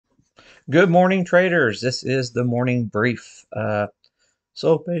Good morning, traders. This is the morning brief.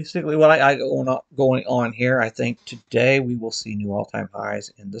 So basically, what I got going on here, I think today we will see new all-time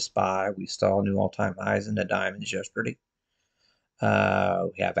highs in the SPY. We saw new all-time highs in the diamonds yesterday. We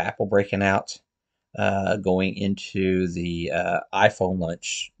have Apple breaking out, going into the iPhone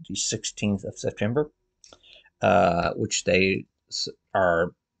launch, the 16th of September, which they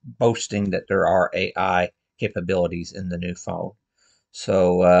are boasting that there are AI capabilities in the new phone.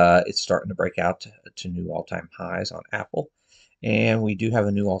 So it's starting to break out to new all-time highs on Apple. And we do have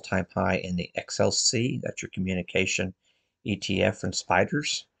a new all-time high in the XLC. That's your communication ETF from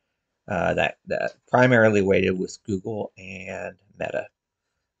Spiders. That primarily weighted with Google and Meta.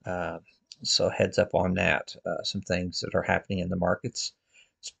 Uh, so heads up on that. Some things that are happening in the markets.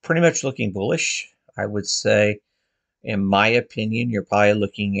 It's pretty much looking bullish. I would say, in my opinion, you're probably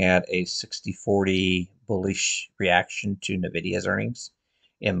looking at a 60-40 bullish reaction to NVIDIA's earnings,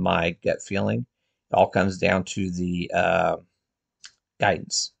 in my gut feeling. It all comes down to the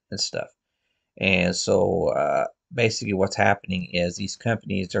guidance and stuff. And so basically, what's happening is these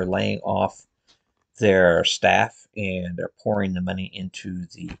companies are laying off their staff and they're pouring the money into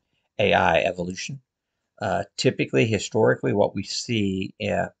the AI evolution. Typically, historically, what we see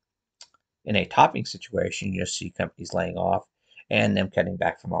in a topping situation, you see companies laying off and them cutting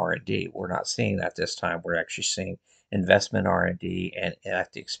back from R&D. We're not seeing that this time. We're actually seeing investment R&D and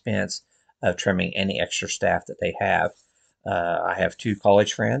at the expense of trimming any extra staff that they have. I have two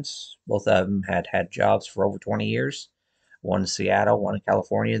college friends. Both of them had jobs for over 20 years. One in Seattle, one in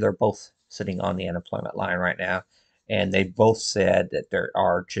California. They're both sitting on the unemployment line right now. And they both said that there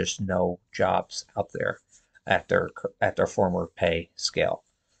are just no jobs out there at their former pay scale.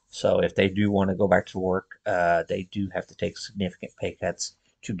 So if they do want to go back to work, they do have to take significant pay cuts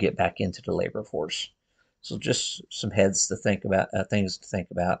to get back into the labor force. So just some heads to think about, things to think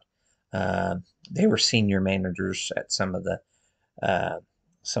about. They were senior managers at uh,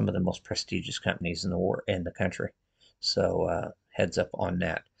 some of the most prestigious companies in the country. So heads up on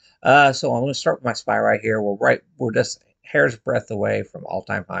that. So I'm going to start with my SPY right here. We're just hair's breadth away from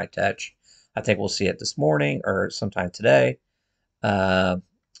all-time high touch. I think we'll see it this morning or sometime today. Uh,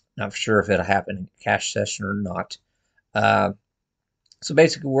 Not sure if it'll happen in cash session or not. Uh, so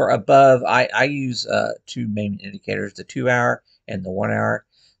basically, we're above. I use two main indicators: the 2 hour and the 1 hour.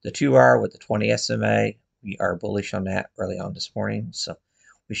 The 2 hour with the 20 SMA, we are bullish on that early on this morning. So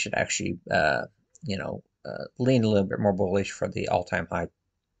we should actually, lean a little bit more bullish for the all-time high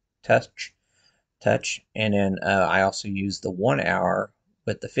touch. Touch, and then I also use the 1 hour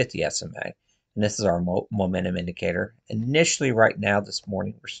with the 50 SMA, and this is our momentum indicator. Initially, right now, this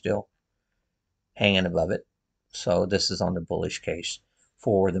morning, we're still hanging above it. So this is on the bullish case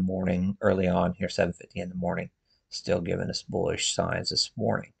for the morning early on here, 7:50 in the morning, still giving us bullish signs this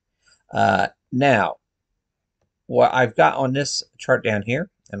morning. Now, what I've got on this chart down here,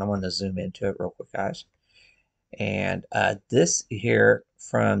 and I'm going to zoom into it real quick, guys. And this here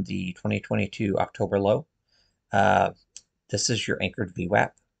from the 2022 October low, uh, this is your anchored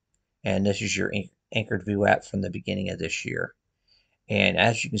VWAP, and this is your anchored VWAP from the beginning of this year. And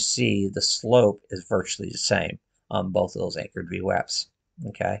as you can see, the slope is virtually the same on both of those anchored VWAPs.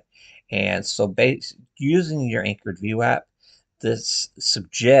 Okay. And so using your anchored VWAP, this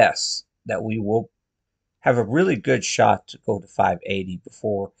suggests that we will have a really good shot to go to 580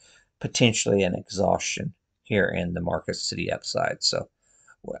 before potentially an exhaustion here in the markets to the upside. So,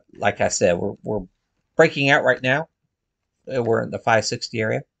 like I said, we're breaking out right now. We're in the 560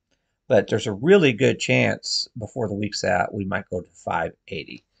 area. But there's a really good chance before the week's out we might go to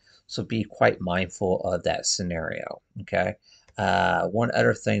 580. So be quite mindful of that scenario. Okay. One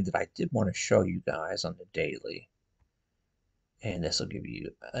other thing that I did want to show you guys on the daily, and this will give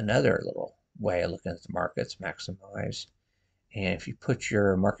you another little way of looking at the markets, maximize. And if you put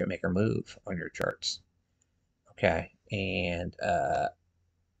your market maker move on your charts, okay, and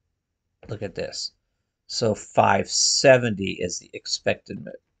look at this. So 570 is the expected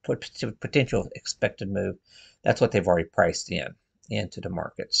move, potential expected move. That's what they've already priced into the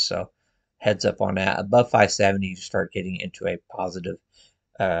market. So heads up on that. Above 570, you start getting into a positive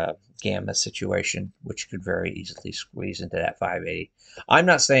gamma situation, which could very easily squeeze into that 580. I'm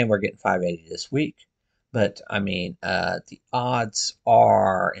not saying we're getting 580 this week, but I mean, the odds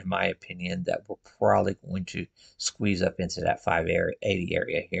are, in my opinion, that we're probably going to squeeze up into that 580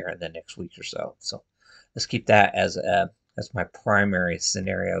 area here in the next week or so. So let's keep that as my primary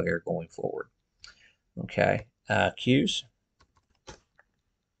scenario here going forward. Okay, Qs.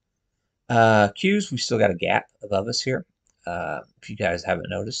 Qs, we still got a gap above us here. If you guys haven't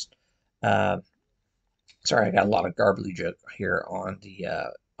noticed. Uh, Sorry, I got a lot of garbage here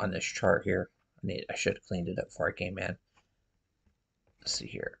on this chart here. I should have cleaned it up before I came in. Let's see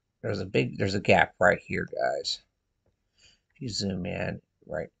here. There's a gap right here, guys. If you zoom in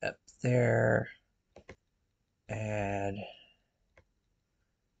right up there, and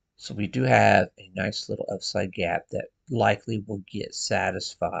so we do have a nice little upside gap that likely will get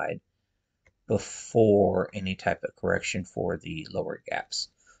satisfied before any type of correction for the lower gaps.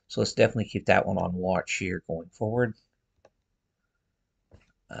 So let's definitely keep that one on watch here going forward.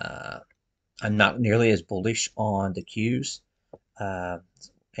 I'm not nearly as bullish on the Qs,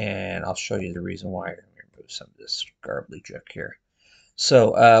 and I'll show you the reason why. I'm going to remove some of this garbly junk here.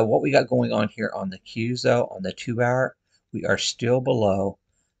 So what we got going on here on the Qs, though, on the 2 hour, we are still below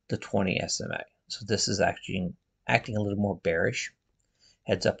the 20 SMA. So this is actually acting a little more bearish.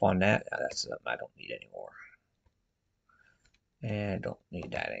 Heads up on that. That's something I don't need anymore. And don't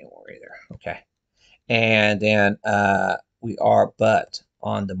need that anymore either. Okay. And then but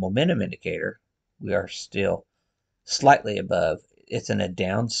on the momentum indicator, we are still slightly above. It's in a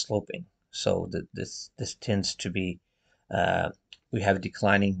down sloping. So this tends to be, we have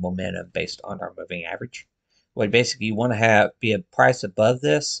declining momentum based on our moving average. Well, basically you want to be a price above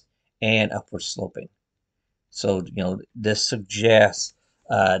this and upward sloping. So, this suggests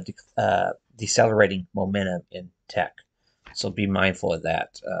decelerating momentum in tech. So be mindful of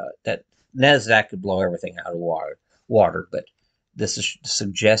that. That NASDAQ could blow everything out of water, but this is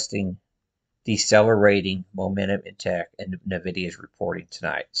suggesting decelerating momentum in tech, and NVIDIA is reporting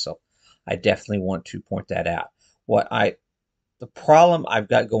tonight. So I definitely want to point that out. The problem I've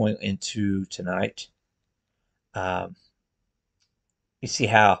got going into tonight, you see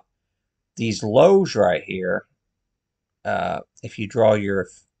how these lows right here, if you draw your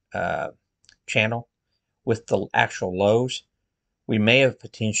channel with the actual lows, we may have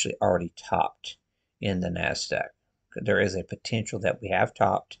potentially already topped in the NASDAQ. There is a potential that we have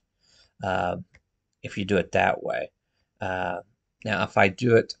topped if you do it that way. Now, if I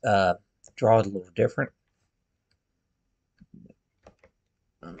do it, draw it a little different.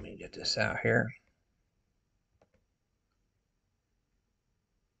 Let me get this out here.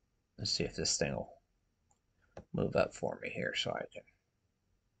 Let's see if this thing will move up for me here so I can.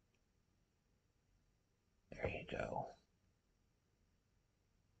 There you go.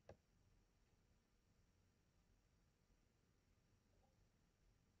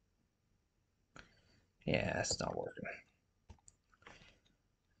 Yeah, it's not working.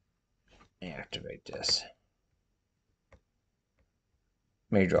 Activate this.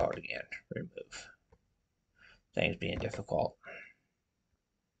 May draw it again. Remove. Things being difficult.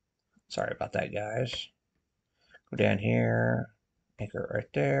 Sorry about that, guys. Go down here. Anchor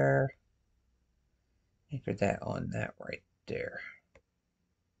right there. Anchor that on that right there.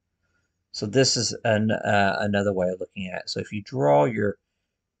 So this is another way of looking at it. So if you draw your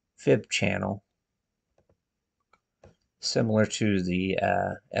fib channel, similar to the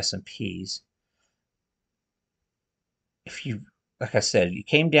S&Ps, if you, like I said, you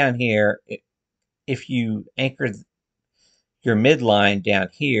came down here, if you anchored your midline down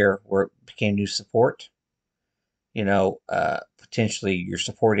here where it became new support, potentially your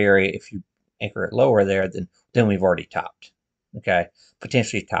support area, if you anchor it lower there, then we've already topped. Okay,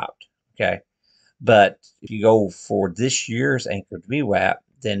 potentially topped. Okay, but if you go for this year's anchored VWAP,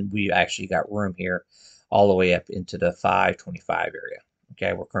 then we actually got room here all the way up into the 525 area.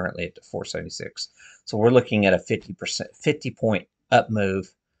 Okay, we're currently at the 476. So we're looking at a 50 point up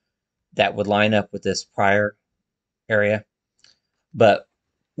move that would line up with this prior area. But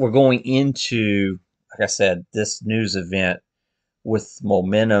we're going into, like I said, this news event with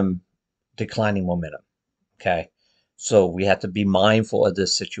momentum, declining momentum. Okay, so we have to be mindful of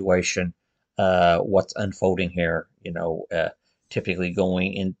this situation, what's unfolding here. Typically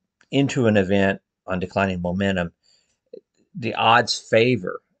going into an event on declining momentum, the odds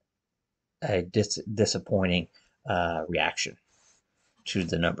favor a disappointing reaction to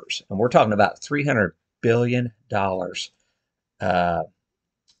the numbers, and we're talking about $300 billion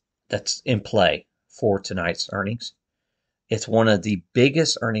that's in play for tonight's earnings. It's one of the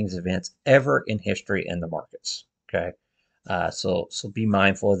biggest earnings events ever in history in the markets. Okay, so be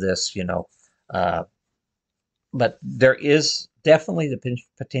mindful of this. But there is definitely the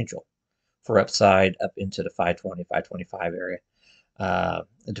potential for upside up into the 520, 525 area,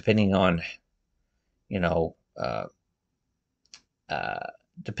 depending on you know uh,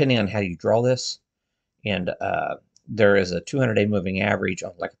 depending on how you draw this. And there is a 200-day moving average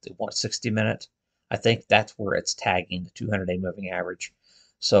on like the 160 minute. I think that's where it's tagging, the 200-day moving average.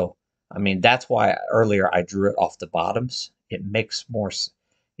 So, I mean, that's why earlier I drew it off the bottoms. It makes more,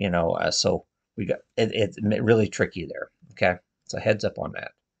 so we got it's really tricky there. Okay, so heads up on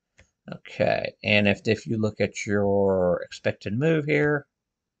that. Okay, and if you look at your expected move here,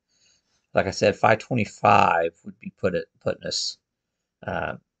 like I said, 525 would be putting us.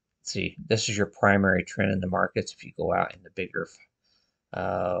 See, this is your primary trend in the markets. If you go out in the bigger,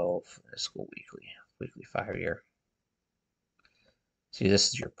 let's go weekly 5-year. See, this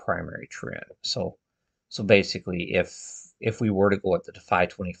is your primary trend. So basically, if we were to go up to the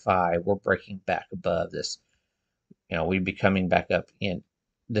 525, we're breaking back above this. We'd be coming back up in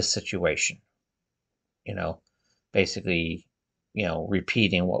this situation. You know, basically,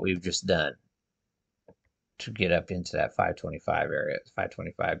 repeating what we've just done to get up into that 525 area.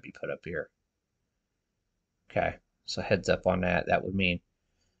 525 be put up here. Okay, so heads up on that. That would mean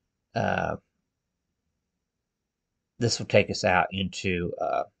uh, this will take us out into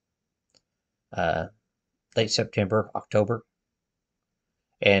uh, late September, October,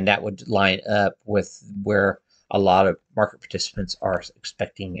 and that would line up with where a lot of market participants are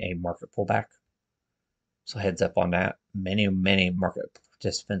expecting a market pullback. So heads up on that. Many market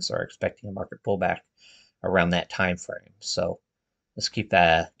participants are expecting a market pullback around that time frame. So let's keep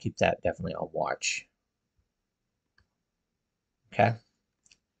that definitely on watch. Okay,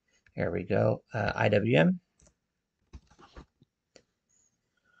 here we go. IWM.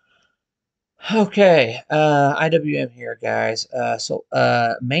 Okay, IWM here, guys. So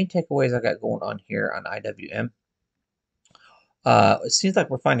main takeaways I got going on here on IWM. It seems like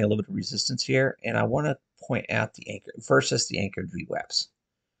we're finding a little bit of resistance here, and I want to point out the anchor versus the anchored VWAPs.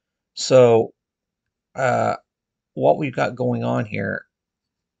 So what we've got going on here,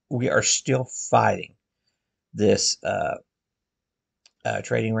 we are still fighting this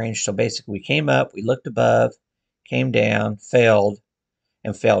trading range. So basically, we came up, we looked above, came down, failed,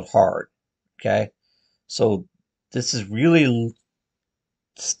 and failed hard. Okay, so this is really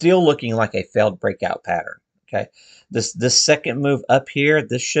still looking like a failed breakout pattern. Okay, this second move up here,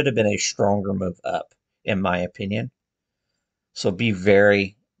 this should have been a stronger move up, in my opinion. So be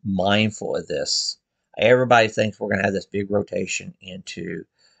very mindful of this. Everybody thinks we're going to have this big rotation into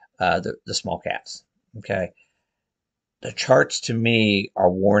the small caps. Okay, the charts to me are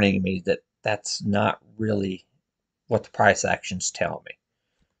warning me that that's not really what the price actions tell me.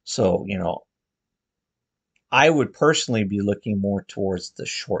 So I would personally be looking more towards the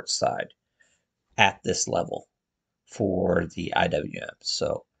short side at this level for the IWM.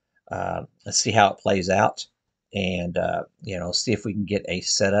 So let's see how it plays out, and see if we can get a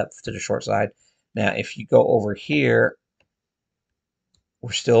setup to the short side. Now, if you go over here,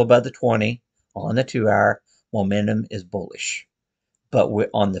 we're still above the 20 on the 2-hour. Momentum is bullish, but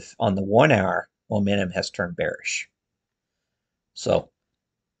on the 1-hour, momentum has turned bearish. So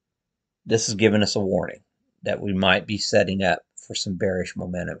this is giving us a warning that we might be setting up for some bearish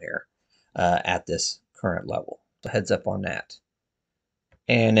momentum here at this current level. So heads up on that.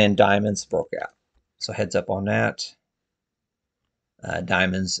 And then diamonds broke out. So heads up on that.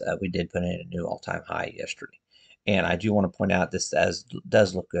 Diamonds, we did put in a new all-time high yesterday. And I do want to point out this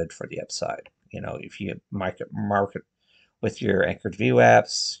does look good for the upside. If you market with your anchored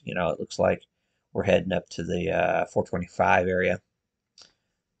VWAPs, it looks like we're heading up to the 425 area.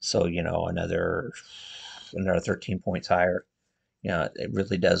 So, another 13 points higher. It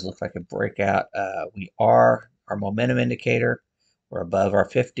really does look like a breakout. Our momentum indicator, we're above our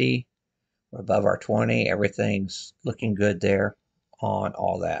 50. We're above our 20. Everything's looking good there on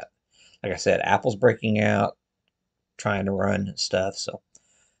all that. Like I said, Apple's breaking out, trying to run stuff. So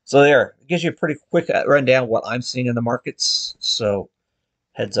there, it gives you a pretty quick rundown of what I'm seeing in the markets. So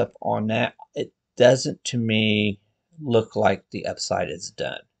heads up on that. It doesn't, to me, look like the upside is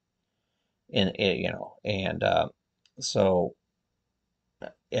done. So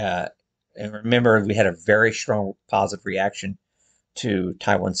and remember, we had a very strong positive reaction to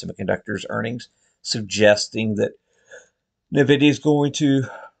Taiwan Semiconductor's earnings, suggesting that NVIDIA is going to,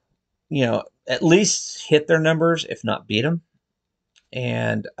 at least hit their numbers, if not beat them.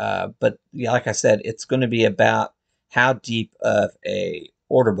 And but yeah, like I said, it's going to be about how deep of a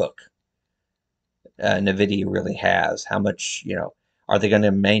order book NVIDIA really has. How much, are they going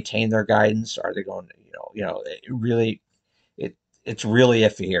to maintain their guidance? Are they going to, it really, it's really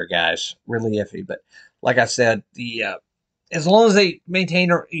iffy here, guys. Really iffy. But like I said, the as long as they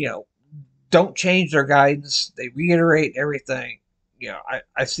maintain, or don't change their guidance, they reiterate everything.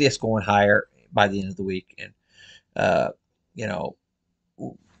 I see us going higher by the end of the week, and uh, you know,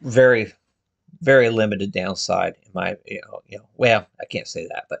 very very limited downside in my well, I can't say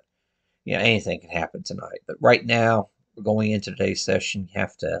that, but anything can happen tonight. But right now, we're going into today's session, you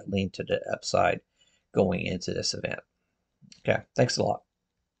have to lean to the upside going into this event. Okay, thanks a lot.